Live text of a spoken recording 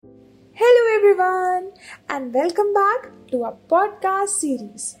everyone, and welcome back to our podcast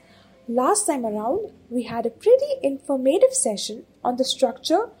series. Last time around, we had a pretty informative session on the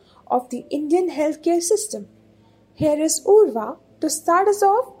structure of the Indian healthcare system. Here is Urva to start us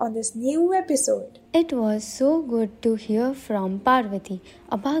off on this new episode. It was so good to hear from Parvati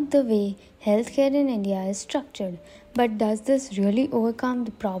about the way healthcare in India is structured. But does this really overcome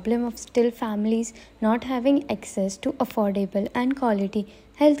the problem of still families not having access to affordable and quality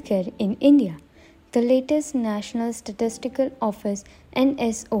healthcare in India? The latest National Statistical Office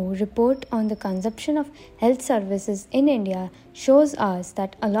NSO report on the consumption of health services in India shows us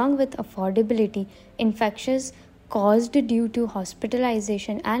that along with affordability, infections caused due to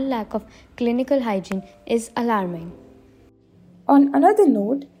hospitalization and lack of clinical hygiene is alarming. On another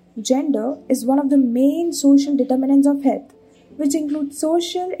note, gender is one of the main social determinants of health, which includes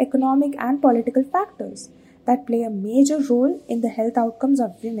social, economic, and political factors that play a major role in the health outcomes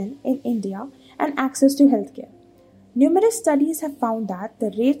of women in India and access to healthcare. Numerous studies have found that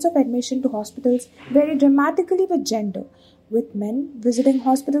the rates of admission to hospitals vary dramatically with gender, with men visiting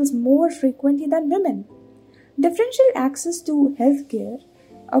hospitals more frequently than women. Differential access to healthcare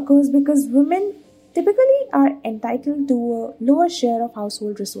occurs because women typically are entitled to a lower share of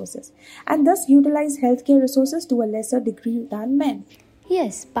household resources and thus utilize healthcare resources to a lesser degree than men.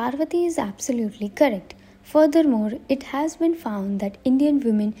 Yes, Parvati is absolutely correct. Furthermore, it has been found that Indian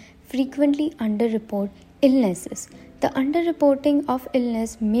women frequently underreport illnesses. The underreporting of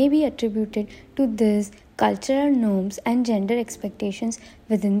illness may be attributed to these cultural norms and gender expectations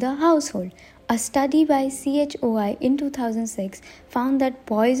within the household. A study by CHOI in 2006 found that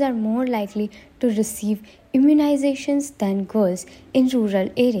boys are more likely to receive immunizations than girls in rural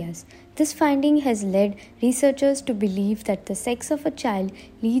areas. This finding has led researchers to believe that the sex of a child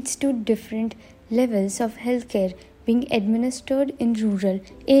leads to different levels of healthcare being administered in rural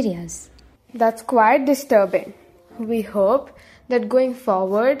areas. That's quite disturbing. We hope that going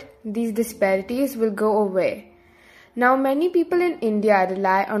forward, these disparities will go away. Now, many people in India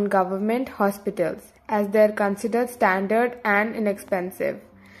rely on government hospitals as they are considered standard and inexpensive.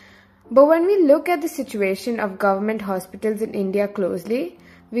 But when we look at the situation of government hospitals in India closely,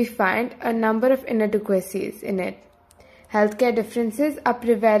 we find a number of inadequacies in it. Healthcare differences are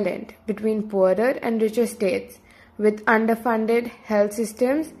prevalent between poorer and richer states, with underfunded health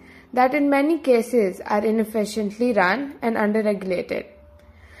systems that in many cases are inefficiently run and underregulated.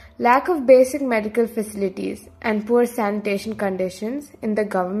 Lack of basic medical facilities and poor sanitation conditions in the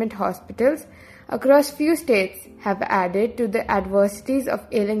government hospitals across few states have added to the adversities of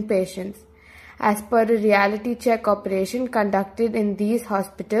ailing patients, as per a reality check operation conducted in these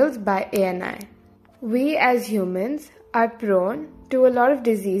hospitals by ANI. We as humans are prone to a lot of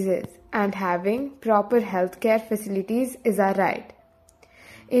diseases, and having proper healthcare facilities is our right.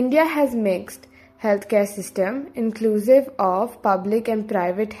 India has mixed healthcare system inclusive of public and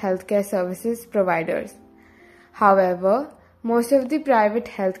private healthcare services providers. However, most of the private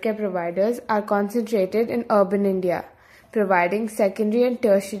healthcare providers are concentrated in urban India, providing secondary and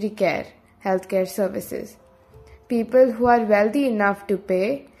tertiary care healthcare services. People who are wealthy enough to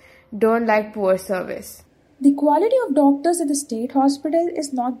pay don't like poor service. The quality of doctors at the state hospital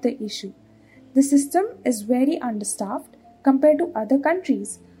is not the issue. The system is very understaffed compared to other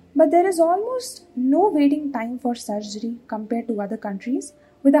countries, but there is almost no waiting time for surgery compared to other countries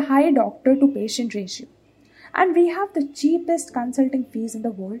with a high doctor to patient ratio. And we have the cheapest consulting fees in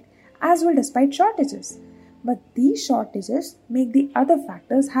the world as well despite shortages. But these shortages make the other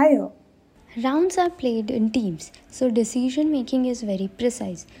factors higher. Rounds are played in teams, so decision making is very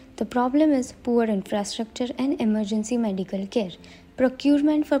precise. The problem is poor infrastructure and emergency medical care.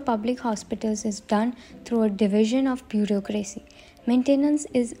 Procurement for public hospitals is done through a division of bureaucracy. Maintenance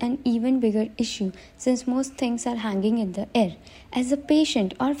is an even bigger issue since most things are hanging in the air. As a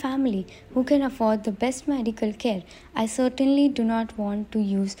patient or family who can afford the best medical care, I certainly do not want to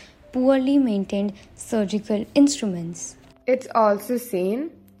use poorly maintained surgical instruments. It's also seen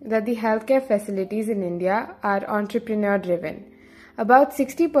that the healthcare facilities in India are entrepreneur driven. About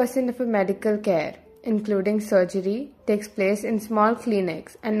 60% of medical care, including surgery, takes place in small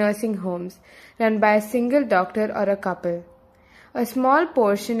clinics and nursing homes run by a single doctor or a couple. A small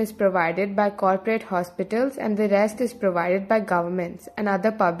portion is provided by corporate hospitals and the rest is provided by governments and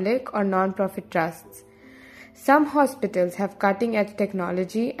other public or non-profit trusts. Some hospitals have cutting-edge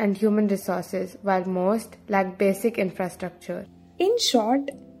technology and human resources, while most lack basic infrastructure. In short,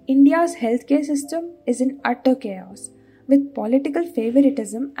 India's healthcare system is in utter chaos, with political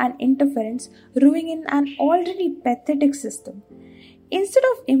favoritism and interference ruining an already pathetic system. Instead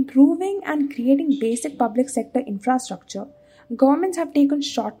of improving and creating basic public sector infrastructure, governments have taken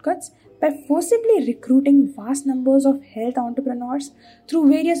shortcuts by forcibly recruiting vast numbers of health entrepreneurs through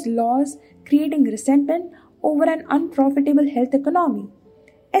various laws, creating resentment over an unprofitable health economy.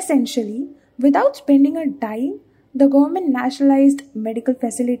 Essentially, without spending a dime, the government nationalized medical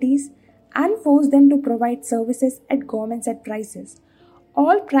facilities and forced them to provide services at government set prices.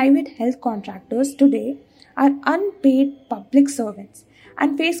 All private health contractors today are unpaid public servants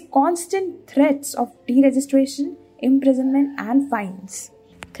and face constant threats of deregistration, imprisonment, and fines.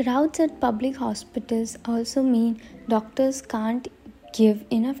 Crowds at public hospitals also mean doctors can't give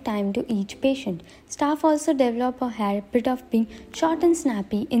enough time to each patient. Staff also develop a habit of being short and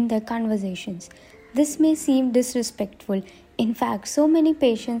snappy in their conversations. This may seem disrespectful. In fact, so many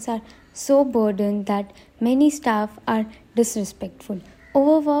patients are so burdened that many staff are disrespectful.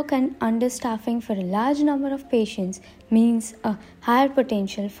 Overwork and understaffing for a large number of patients means a higher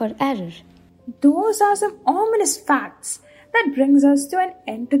potential for error. Those are some ominous facts. That brings us to an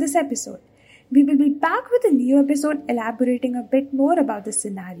end to this episode. We will be back with a new episode elaborating a bit more about the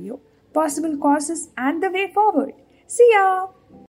scenario, possible causes, and the way forward. See ya!